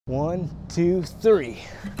1, 2, 3.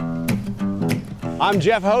 I'm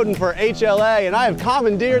Jeff Houghton for HLA, and I have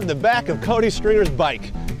commandeered the back of Cody Stringer's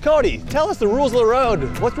bike. Cody, tell us the rules of the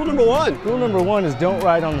road. What's rule number 1? Rule number 1 is don't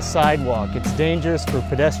ride on the sidewalk. It's dangerous for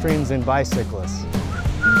pedestrians and bicyclists.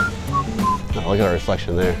 Oh, look at our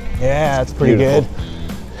reflection there. Yeah, that's pretty Beautiful.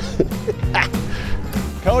 good.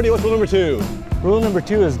 Cody, what's rule number 2? Rule number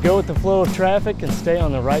 2 is go with the flow of traffic and stay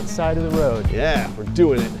on the right side of the road. Yeah, we're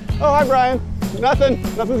doing it. Oh, hi, Brian.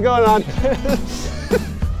 Nothing's going on.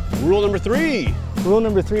 Rule number 3. Rule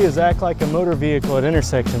number 3 is act like a motor vehicle at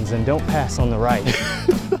intersections and don't pass on the right.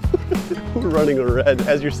 We're running a red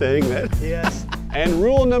as you're saying that. Yes. And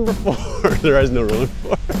rule number 4, there is no rule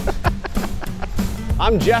number 4.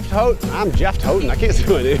 I'm Jeff Houghton. I can't say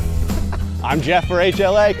my name. I'm Jeff for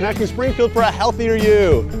HLA, connecting Springfield for a healthier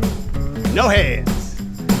you. No hands.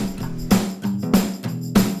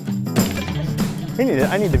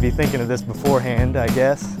 I need to be thinking of this beforehand, I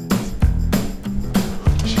guess.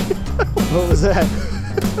 What was that?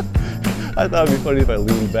 I thought it'd be funny if I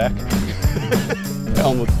leaned back. I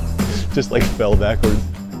almost just like fell backwards.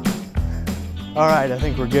 All right, I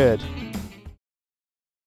think we're good.